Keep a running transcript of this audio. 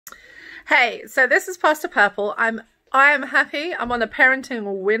Hey, so this is Pastor Purple. I am happy. I'm on a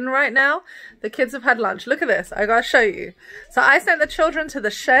parenting win right now. The kids have had lunch. Look at this. I gotta show you. So I sent the children to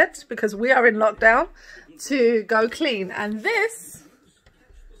the shed because we are in lockdown to go clean. And this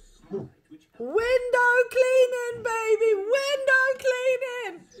window cleaning, baby, window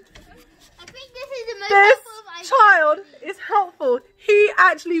cleaning. I think this is the most This helpful child is helpful. He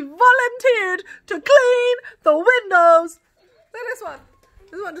actually volunteered to clean the windows. Look at this one.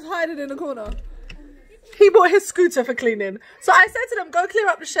 This one just hiding in the corner. He bought his scooter for cleaning. So I said to them, go clear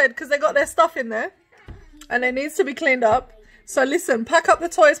up the shed because they got their stuff in there. And it needs to be cleaned up. So listen, pack up the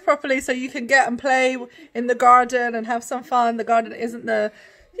toys properly so you can get and play in the garden and have some fun. The garden isn't the,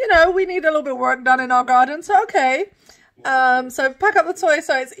 you know, we need a little bit of work done in our garden. So okay. So pack up the toys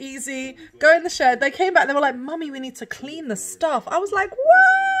so it's easy. Go in the shed. They came back. They were like, Mummy, we need to clean the stuff. I was like,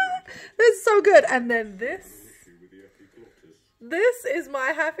 what? This is so good. And then this is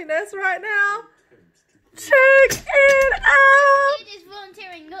my happiness right now. Check it out. Kid is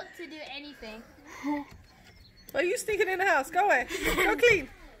volunteering not to do anything. Are you sneaking in the house? Go away. Go clean.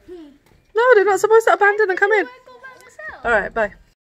 No, they're not supposed to abandon and come in. All right, bye.